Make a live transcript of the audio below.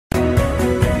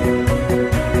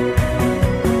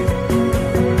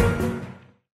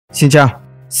Xin chào,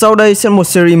 sau đây sẽ là một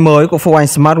series mới của Phúc Anh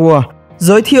Smart World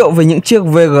giới thiệu về những chiếc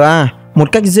VGA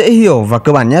một cách dễ hiểu và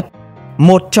cơ bản nhất.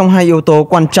 Một trong hai yếu tố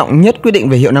quan trọng nhất quyết định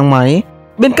về hiệu năng máy,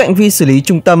 bên cạnh vi xử lý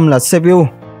trung tâm là CPU.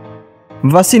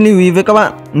 Và xin lưu ý với các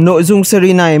bạn, nội dung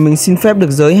series này mình xin phép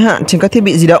được giới hạn trên các thiết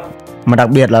bị di động, mà đặc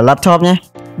biệt là laptop nhé.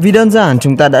 Vì đơn giản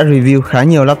chúng ta đã review khá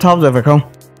nhiều laptop rồi phải không?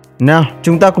 Nào,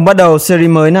 chúng ta cùng bắt đầu series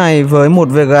mới này với một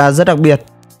VGA rất đặc biệt,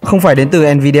 không phải đến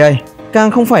từ NVIDIA,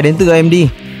 càng không phải đến từ AMD.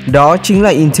 Đó chính là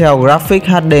Intel Graphic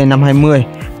HD520,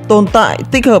 tồn tại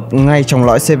tích hợp ngay trong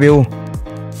lõi CPU.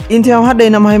 Intel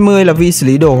HD520 là vi xử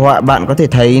lý đồ họa, bạn có thể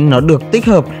thấy nó được tích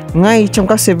hợp ngay trong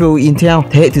các CPU Intel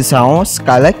thế hệ thứ 6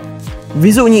 Skylake.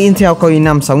 Ví dụ như Intel Core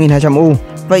i5 6200U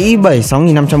và i7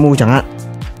 6500U chẳng hạn.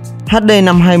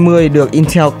 HD520 được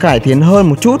Intel cải tiến hơn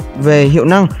một chút về hiệu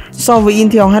năng so với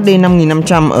Intel HD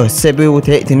 5500 ở CPU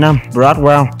thế hệ thứ 5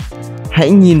 Broadwell.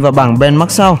 Hãy nhìn vào bảng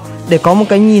benchmark sau để có một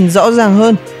cái nhìn rõ ràng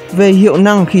hơn về hiệu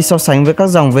năng khi so sánh với các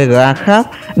dòng VGA khác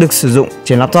được sử dụng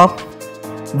trên laptop.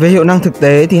 Về hiệu năng thực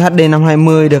tế thì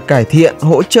HD520 được cải thiện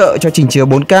hỗ trợ cho trình chiếu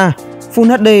 4K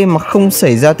Full HD mà không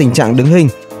xảy ra tình trạng đứng hình,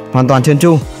 hoàn toàn trơn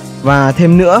tru. Và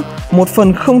thêm nữa, một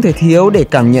phần không thể thiếu để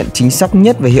cảm nhận chính xác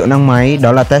nhất về hiệu năng máy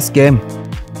đó là test game.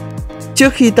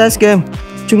 Trước khi test game,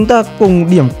 chúng ta cùng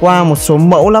điểm qua một số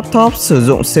mẫu laptop sử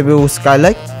dụng CPU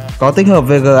Skylake có tích hợp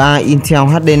VGA Intel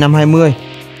HD520.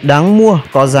 Đáng mua,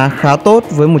 có giá khá tốt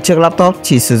với một chiếc laptop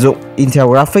chỉ sử dụng Intel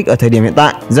Graphics ở thời điểm hiện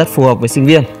tại, rất phù hợp với sinh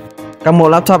viên. Các mẫu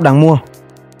laptop đáng mua: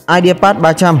 IdeaPad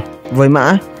 300 với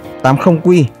mã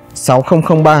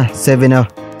 80Q6003 CVN,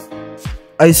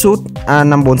 Asus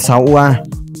A546UA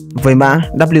với mã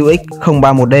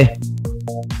WX031D,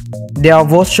 Dell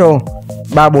Vostro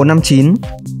 3459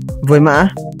 với mã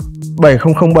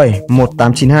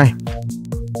 70071892,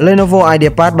 Lenovo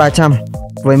IdeaPad 300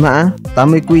 với mã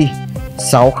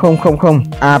 80Q6000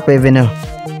 APVN.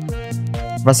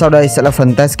 Và sau đây sẽ là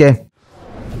phần test game.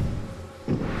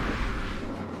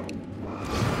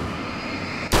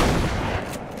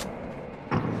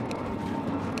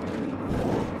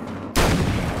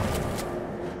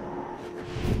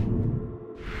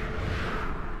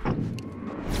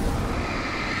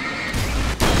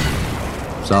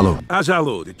 Salud.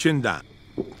 Salud, CHÍNH.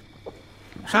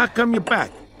 How come you're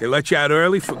back? They let you out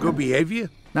early for good behavior?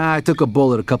 Nah, I took a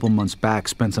bullet a couple months back,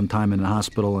 spent some time in the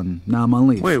hospital, and now I'm on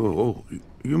leave. Wait,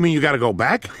 you mean you gotta go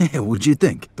back? What'd you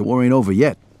think? The war ain't over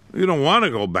yet. You don't want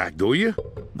to go back, do you?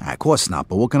 Nah, of course not,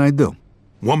 but what can I do?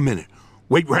 1 minute.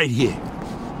 Wait right here.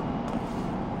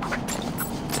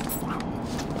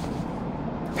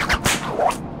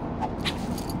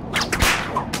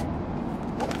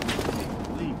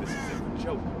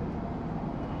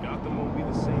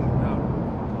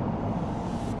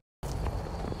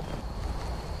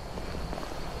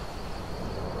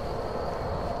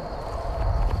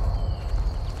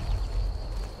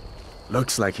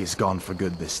 Looks like he's gone for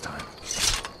good this time.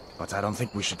 But I don't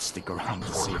think we should stick around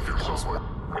to see if he comes back.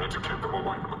 I need to get them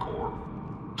away from the core.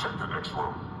 Check the next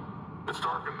room. It's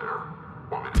dark in there.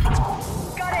 Want me to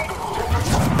Got it!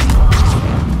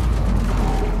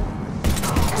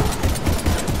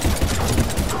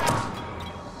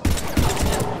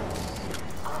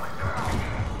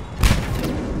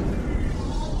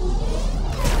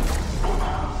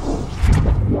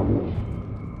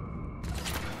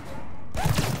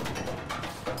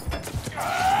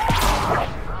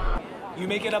 You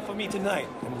make it up for me tonight,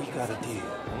 and we got a deal.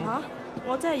 Hả?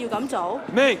 我真係要咁做？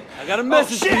 Mate, I got a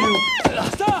message for you.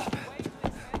 Stop!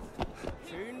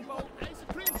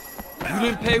 You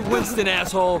didn't pay Winston,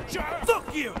 asshole.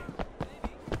 Fuck you!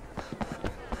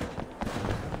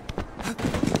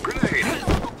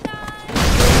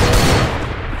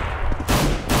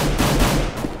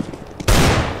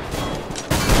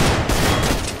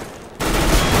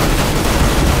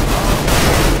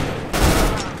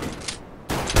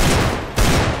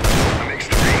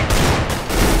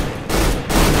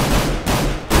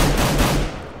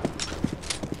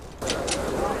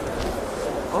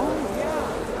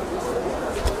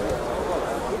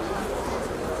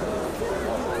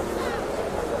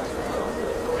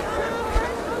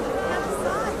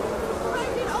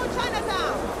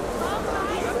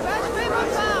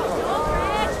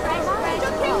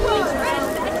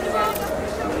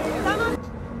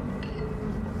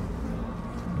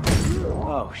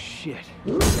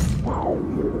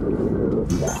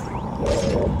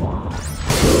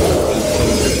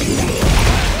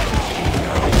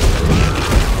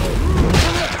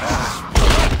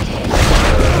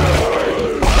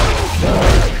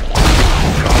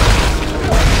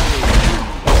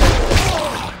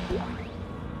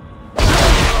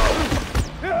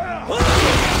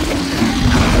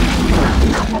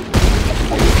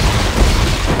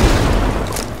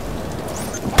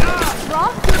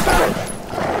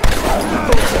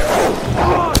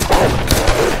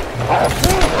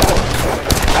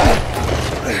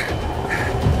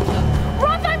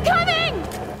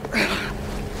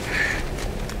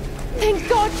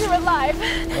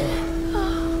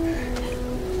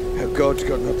 road's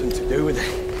got nothing to do with it.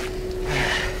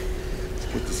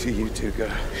 Good to see you two go.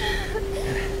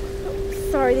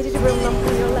 Sorry, they did a real lump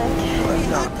on your leg.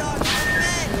 Hot dogs for the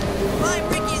men, flying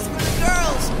brickies for the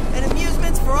girls, and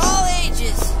amusements for all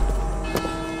ages.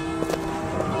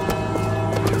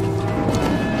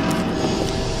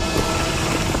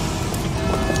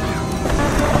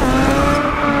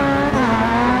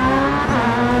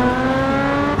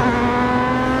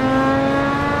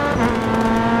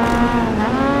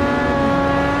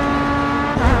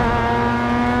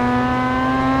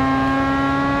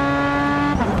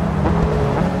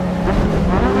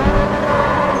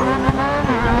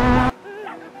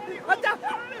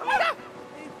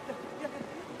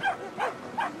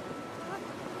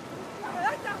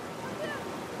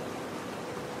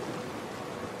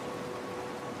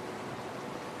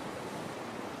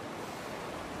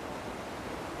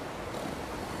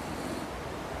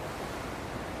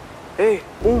 Ê,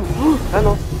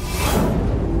 ano?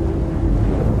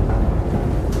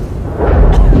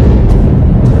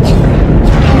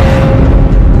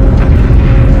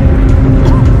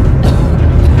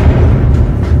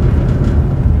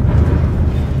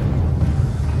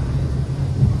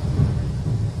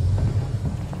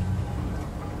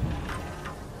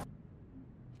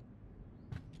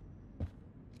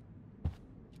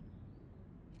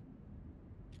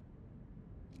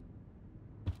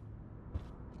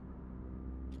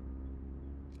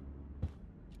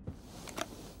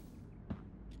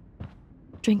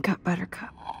 Drink up, Buttercup.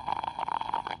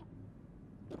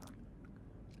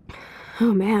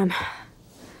 Oh man.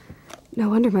 No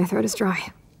wonder my throat is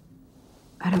dry.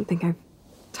 I don't think I've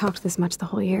talked this much the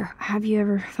whole year. Have you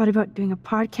ever thought about doing a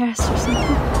podcast or something?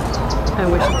 I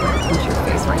wish I could pinch your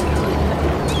face right now.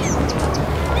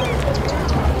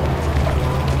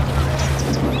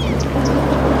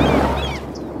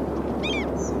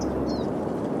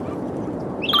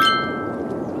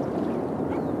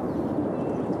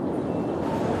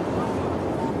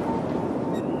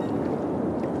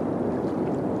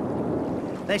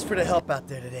 Thanks for the help out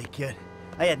there today, kid.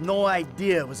 I had no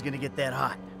idea it was gonna get that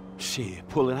hot. Shit,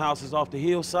 pulling houses off the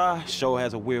hillside sure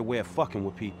has a weird way of fucking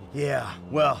with people. Yeah,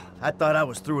 well, I thought I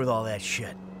was through with all that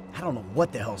shit. I don't know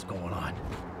what the hell's going on.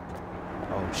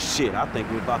 Oh shit, I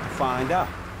think we're about to find out.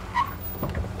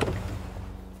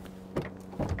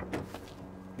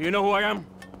 You know who I am?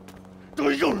 Do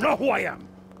you know who I am?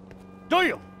 Do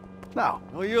you? No.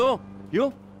 Well, you?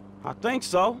 You? I think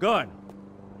so. Good.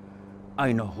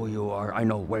 I know who you are. I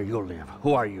know where you live.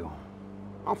 Who are you?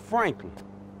 I'm Franklin.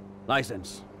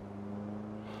 License.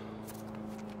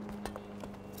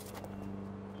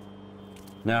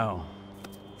 Now,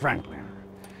 Franklin,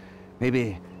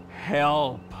 maybe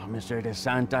help Mr.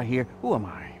 DeSanta here. Who am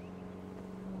I?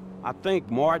 I think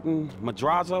Martin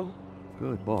Madrazo.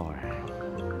 Good boy.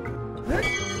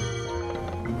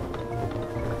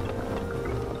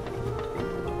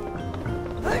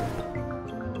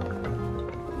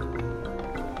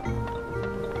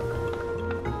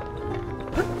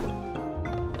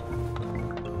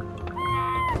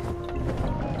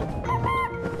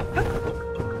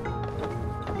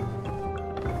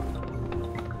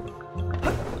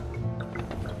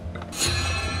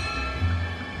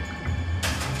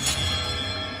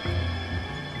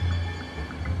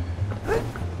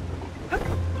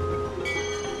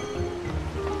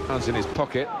 Hands in his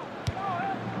pocket.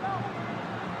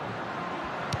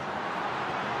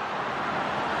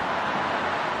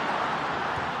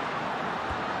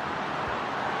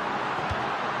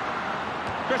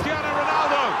 Cristiano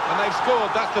Ronaldo, and they've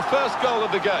scored. That's the first goal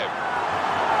of the game.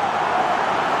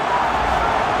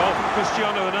 Goal from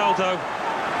Cristiano Ronaldo,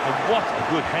 and what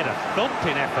a good header,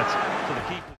 thumping effort to the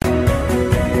keeper.